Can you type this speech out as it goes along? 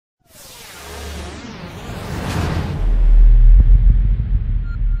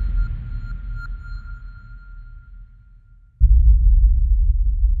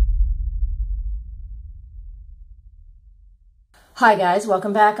Hi guys,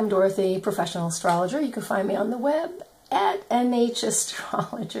 welcome back. I'm Dorothy, professional astrologer. You can find me on the web at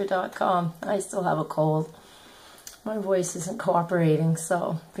nhastrologer.com. I still have a cold. My voice isn't cooperating,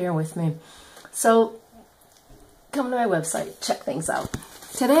 so bear with me. So come to my website, check things out.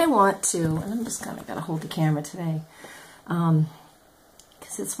 Today I want to, and I'm just kind of got to hold the camera today,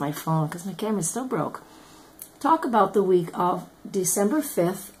 because it's my phone, because my camera's still broke. Talk about the week of December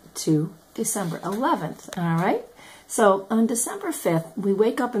 5th to December 11th, all right? So on December 5th, we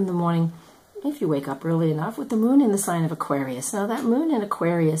wake up in the morning, if you wake up early enough, with the moon in the sign of Aquarius. Now that moon in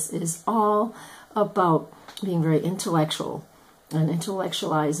Aquarius is all about being very intellectual and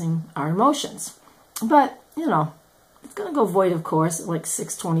intellectualizing our emotions. But, you know, it's going to go void, of course, at like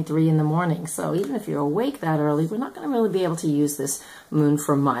 6:23 in the morning. So even if you're awake that early, we're not going to really be able to use this moon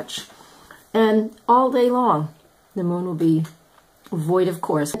for much. And all day long, the moon will be void of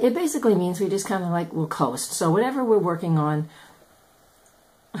course. It basically means we just kind of like will coast. So whatever we're working on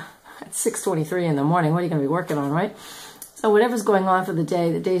at 6:23 in the morning, what are you going to be working on, right? So whatever's going on for the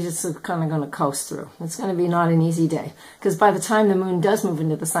day's just kind of going to coast through. It's going to be not an easy day, because by the time the moon does move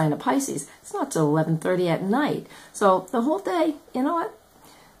into the sign of Pisces, it's not till 11:30 at night. So the whole day, you know what?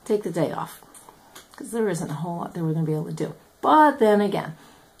 Take the day off, because there isn't a whole lot that we're going to be able to do. But then again,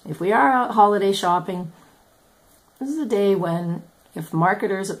 if we are out holiday shopping, this is a day when, if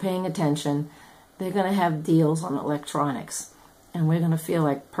marketers are paying attention, they're going to have deals on electronics. And we're going to feel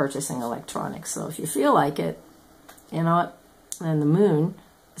like purchasing electronics. So if you feel like it, you know what, then the moon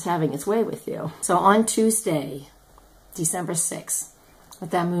is having its way with you. So on Tuesday, December 6th, with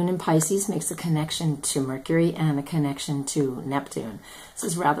that moon in Pisces makes a connection to Mercury and a connection to Neptune. This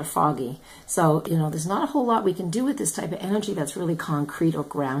is rather foggy. So, you know, there's not a whole lot we can do with this type of energy that's really concrete or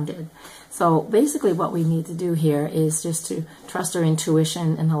grounded. So basically what we need to do here is just to trust our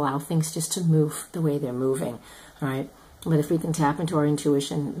intuition and allow things just to move the way they're moving, all right? But if we can tap into our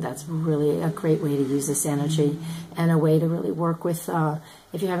intuition, that's really a great way to use this energy, and a way to really work with,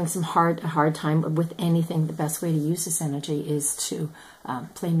 if you're having a hard time with anything, the best way to use this energy is to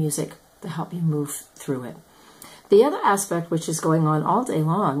play music to help you move through it. The other aspect which is going on all day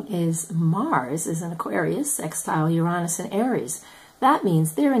long is Mars is in Aquarius, sextile Uranus and Aries. That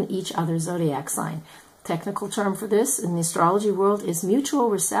means they're in each other's zodiac sign. Technical term for this in the astrology world is mutual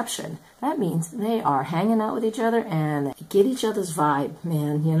reception. That means they are hanging out with each other and they get each other's vibe,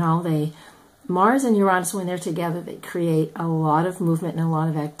 man. You know, Mars and Uranus, when they're together, they create a lot of movement and a lot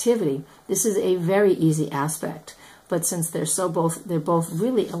of activity. This is a very easy aspect, but since they're both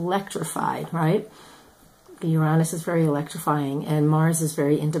really electrified, right? Uranus is very electrifying and Mars is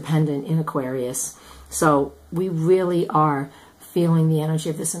very independent in Aquarius. So we really are feeling the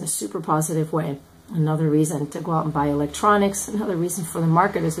energy of this in a super positive way. Another reason to go out and buy electronics, another reason for the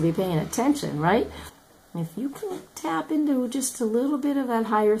marketers to be paying attention, right? If you can tap into just a little bit of that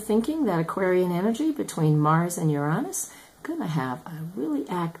higher thinking, that Aquarian energy between Mars and Uranus, you're going to have a really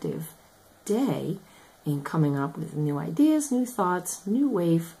active day in coming up with new ideas, new thoughts, new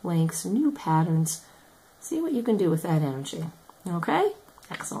wavelengths, new patterns. See what you can do with that energy. Okay?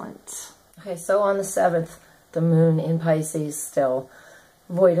 Excellent. Okay, so on the 7th, the moon in Pisces still,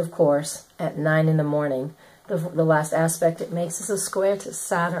 void of course, at 9 in the morning. The last aspect it makes is a square to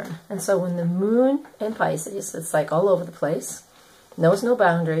Saturn. And so when the moon in Pisces, it's like all over the place, knows no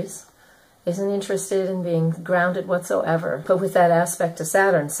boundaries, isn't interested in being grounded whatsoever. But with that aspect to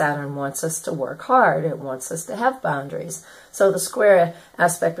Saturn, Saturn wants us to work hard. It wants us to have boundaries. So the square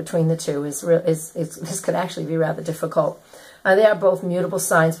aspect between the two this could actually be rather difficult. They are both mutable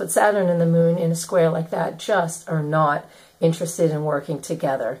signs, but Saturn and the moon in a square like that just are not interested in working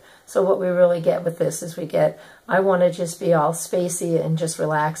together. So what we really get with this is I want to just be all spacey and just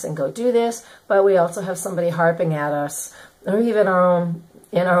relax and go do this, but we also have somebody harping at us, or even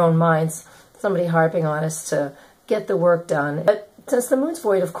in our own minds, somebody harping on us to get the work done. But since the moon's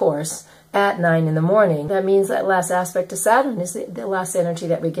void, of course, at 9 in the morning, that means that last aspect to Saturn is the last energy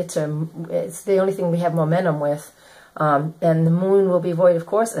that we get to, it's the only thing we have momentum with. And the moon will be void, of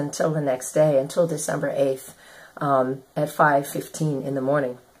course, until the next day, until December 8th. At 5:15 in the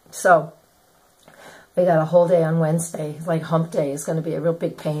morning. So we got a whole day on Wednesday. Like hump day is going to be a real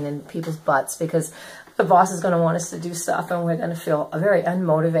big pain in people's butts, because the boss is going to want us to do stuff and we're going to feel very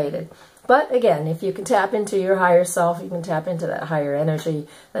unmotivated. But again, if you can tap into your higher self, you can tap into that higher energy,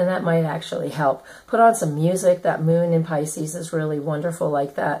 then that might actually help. Put on some music. That moon in Pisces is really wonderful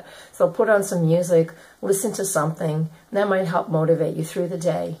like that. So put on some music, listen to something. That might help motivate you through the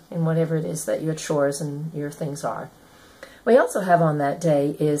day in whatever it is that your chores and your things are. We also have on that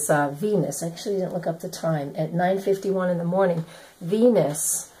day is Venus. I actually didn't look up the time. At 9:51 in the morning,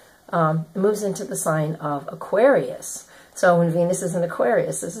 Venus moves into the sign of Aquarius. So when Venus is in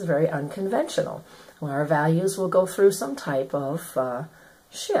Aquarius, this is very unconventional. Our values will go through some type of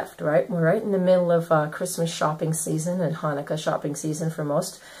shift, right? We're right in the middle of Christmas shopping season and Hanukkah shopping season for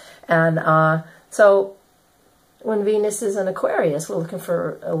most. And so when Venus is in Aquarius, we're looking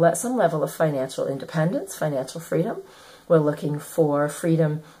for some level of financial independence, financial freedom. We're looking for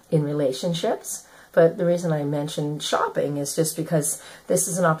freedom in relationships. But the reason I mentioned shopping is just because this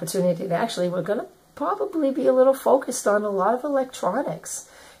is an opportunity to actually, we're going to probably be a little focused on a lot of electronics.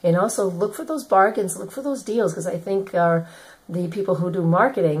 You know, so look for those bargains, look for those deals, because I think the people who do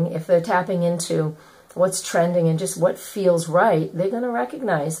marketing, if they're tapping into what's trending and just what feels right, they're going to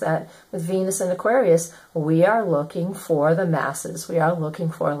recognize that with Venus and Aquarius, we are looking for the masses. We are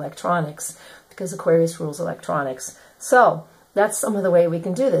looking for electronics because Aquarius rules electronics. So that's some of the way we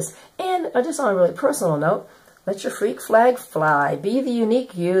can do this. And just on a really personal note, let your freak flag fly. Be the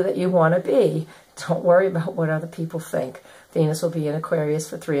unique you that you want to be. Don't worry about what other people think. Venus will be in Aquarius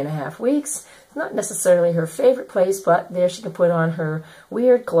for 3.5 weeks. It's not necessarily her favorite place, but there she can put on her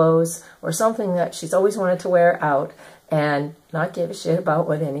weird clothes or something that she's always wanted to wear out and not give a shit about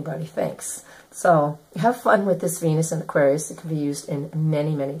what anybody thinks. So have fun with this Venus in Aquarius. It can be used in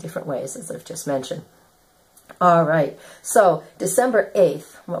many, many different ways, as I've just mentioned. All right, so December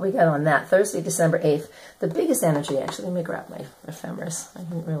 8th, what we got on that? Thursday, December 8th, the biggest energy, actually, let me grab my ephemeris. I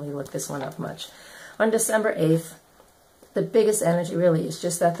didn't really look this one up much. On December 8th, the biggest energy really is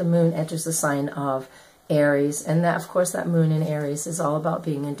just that the moon enters the sign of Aries. And that, of course, that moon in Aries is all about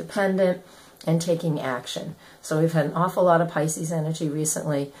being independent and taking action. So we've had an awful lot of Pisces energy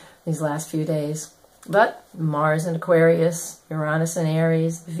recently, these last few days. But Mars in Aquarius, Uranus in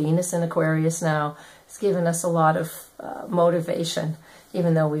Aries, Venus in Aquarius now, it's given us a lot of motivation,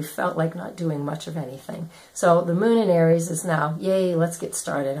 even though we felt like not doing much of anything. So the moon in Aries is now, yay, let's get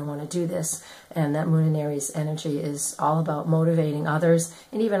started. I want to do this. And that moon in Aries energy is all about motivating others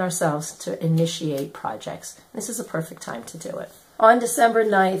and even ourselves to initiate projects. This is a perfect time to do it. On December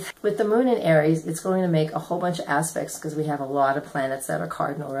 9th, with the moon in Aries, it's going to make a whole bunch of aspects because we have a lot of planets that are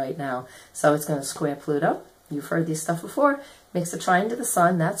cardinal right now. So it's going to square Pluto. You've heard these stuff before. Makes a trine to the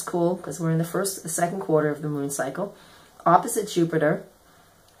sun. That's cool because we're in the second quarter of the moon cycle. Opposite Jupiter.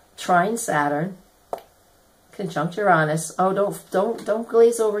 Trine Saturn. Conjunct Uranus. Oh, don't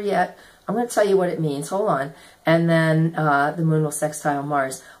glaze over yet. I'm going to tell you what it means. Hold on. And then the moon will sextile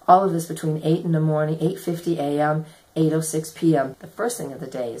Mars. All of this between 8 in the morning, 8:50 a.m., 8:06 p.m. The first thing of the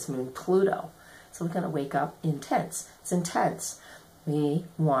day is moon Pluto. So we're going to wake up intense. It's intense. We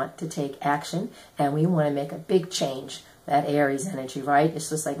want to take action and we want to make a big change. That Aries energy, right?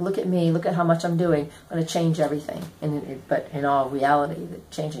 It's just like, look at me, look at how much I'm doing. I'm going to change everything. But in all reality, they're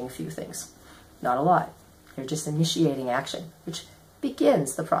changing a few things. Not a lot. You're just initiating action, which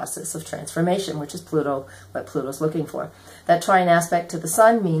begins the process of transformation, which is Pluto, what Pluto's looking for. That trine aspect to the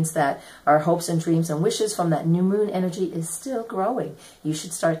sun means that our hopes and dreams and wishes from that new moon energy is still growing. You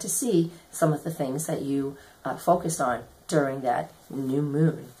should start to see some of the things that you focused on during that new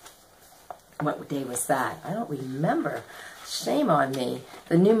moon. What day was that? I don't remember. Shame on me.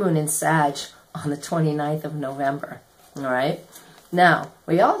 The new moon in Sag on the 29th of November. All right? Now,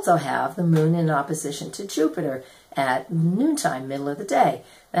 we also have the moon in opposition to Jupiter at noontime, middle of the day.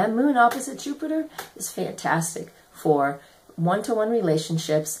 That moon opposite Jupiter is fantastic for one-to-one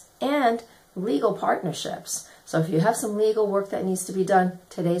relationships and legal partnerships. So if you have some legal work that needs to be done,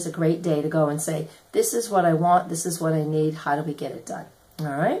 today's a great day to go and say, this is what I want, this is what I need, how do we get it done? All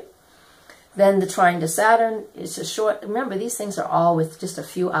right? Then the trine to Saturn is a short, remember these things are all with just a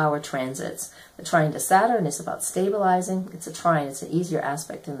few hour transits. The trine to Saturn is about stabilizing. It's a trine, it's an easier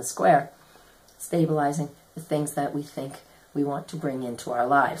aspect in the square. Stabilizing the things that we think we want to bring into our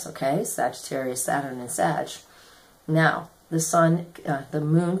lives, okay? Sagittarius, Saturn, and Sag. Now, the sun, the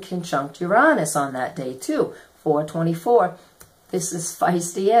moon conjunct Uranus on that day too, 4/24. This is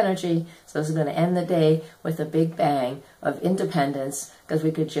feisty energy, so this is going to end the day with a big bang of independence, because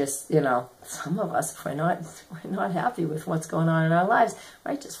we could just, you know, some of us, if we're not happy with what's going on in our lives,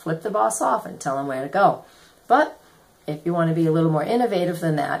 right, just flip the boss off and tell him where to go. But if you want to be a little more innovative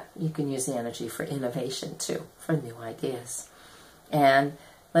than that, you can use the energy for innovation too, for new ideas. And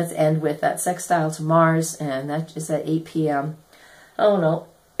let's end with that sextile to Mars, and that is at 8 p.m. Oh no,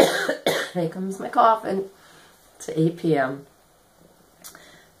 here comes my coughing. To 8 p.m.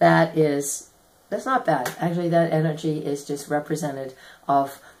 That's not bad. Actually, that energy is just representative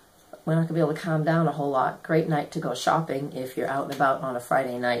of, we're not going to be able to calm down a whole lot. Great night to go shopping if you're out and about on a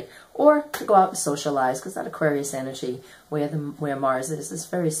Friday night, or to go out and socialize, because that Aquarius energy, where Mars is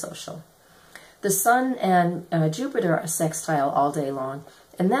very social. The Sun and Jupiter are sextile all day long,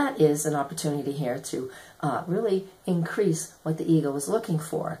 and that is an opportunity here to really increase what the ego is looking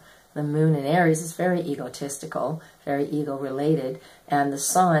for. The moon in Aries is very egotistical, very ego-related, and the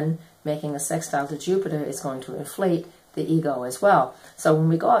sun making a sextile to Jupiter is going to inflate the ego as well. So when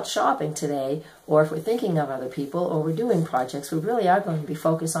we go out shopping today, or if we're thinking of other people, or we're doing projects, we really are going to be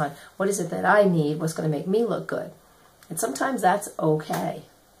focused on what is it that I need, what's going to make me look good. And sometimes that's okay,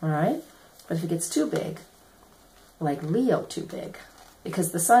 all right? But if it gets too big, like Leo too big,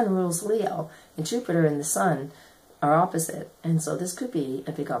 because the sun rules Leo, and Jupiter and the sun are opposite. And so this could be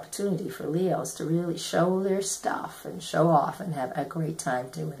a big opportunity for Leos to really show their stuff and show off and have a great time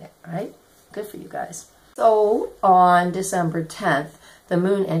doing it, right? Good for you guys. So on December 10th, the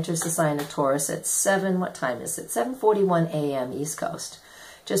moon enters the sign of Taurus at what time is it? 7:41 a.m. East Coast.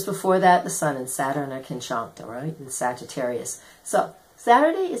 Just before that, the sun and Saturn are conjunct, all right, in Sagittarius. So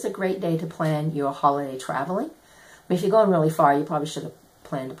Saturday is a great day to plan your holiday traveling. I mean, if you're going really far, you probably should have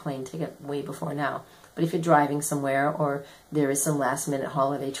planned a plane ticket way before now. But if you're driving somewhere or there is some last-minute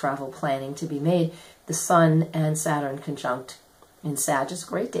holiday travel planning to be made, the sun and Saturn conjunct in Sag is a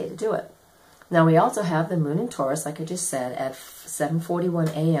great day to do it. Now, we also have the moon in Taurus, like I just said, at 7:41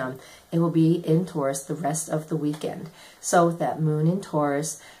 a.m. It will be in Taurus the rest of the weekend. So with that moon in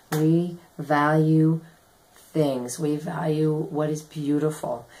Taurus, we value things. We value what is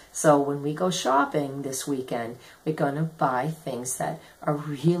beautiful. So when we go shopping this weekend, we're going to buy things that are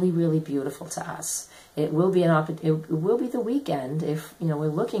really, really beautiful to us. It will be it will be the weekend. If we're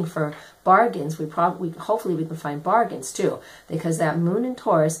looking for bargains, hopefully we can find bargains too, because that moon in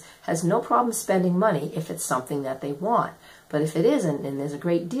Taurus has no problem spending money if it's something that they want. But if it isn't, and there's a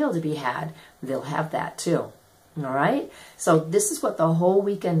great deal to be had, they'll have that too. All right? So this is what the whole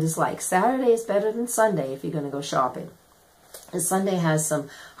weekend is like. Saturday is better than Sunday if you're going to go shopping. And Sunday has some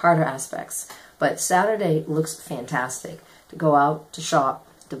harder aspects, but Saturday looks fantastic to go out to shop,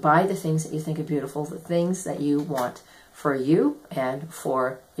 to buy the things that you think are beautiful, the things that you want for you and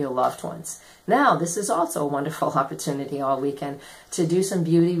for your loved ones. Now, this is also a wonderful opportunity all weekend to do some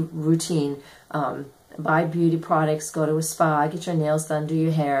beauty routine, buy beauty products, go to a spa, get your nails done, do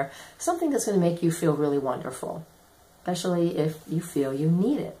your hair, something that's going to make you feel really wonderful, especially if you feel you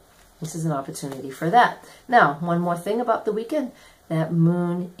need it. This is an opportunity for that. Now, one more thing about the weekend. That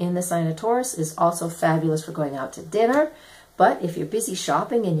moon in the sign of Taurus is also fabulous for going out to dinner. But if you're busy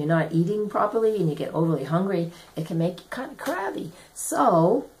shopping and you're not eating properly and you get overly hungry, it can make you kind of crabby.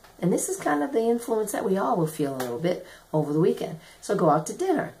 So, and this is kind of the influence that we all will feel a little bit over the weekend. So go out to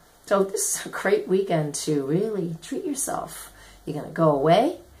dinner. So this is a great weekend to really treat yourself. You're going to go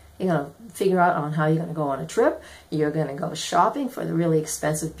away. You're going to figure out on how you're going to go on a trip. You're going to go shopping for the really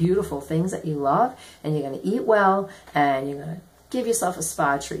expensive, beautiful things that you love. And you're going to eat well. And you're going to give yourself a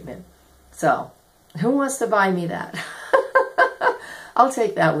spa treatment. So, who wants to buy me that? I'll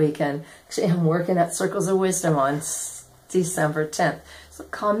take that weekend. Actually, I'm working at Circles of Wisdom on December 10th. So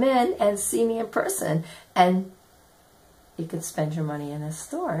come in and see me in person. And you can spend your money in a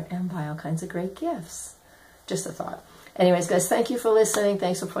store and buy all kinds of great gifts. Just a thought. Anyways, guys, thank you for listening.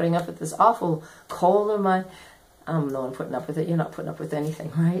 Thanks for putting up with this awful cold of mine. I'm the one putting up with it. You're not putting up with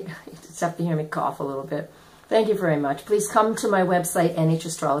anything, right? You just have to hear me cough a little bit. Thank you very much. Please come to my website,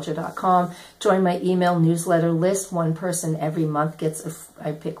 nhastrologer.com. Join my email newsletter list. One person every month gets,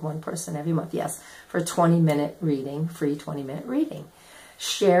 I pick one person every month, yes, for a 20-minute reading, free 20-minute reading.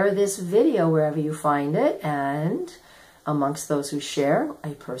 Share this video wherever you find it, and amongst those who share,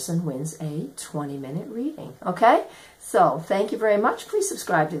 a person wins a 20-minute reading, okay? So, thank you very much. Please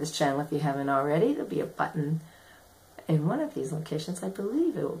subscribe to this channel if you haven't already. There'll be a button in one of these locations. I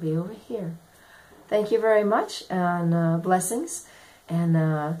believe it will be over here. Thank you very much, and blessings, and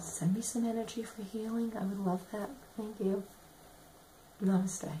send me some energy for healing. I would love that. Thank you.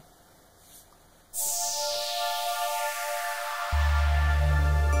 Namaste.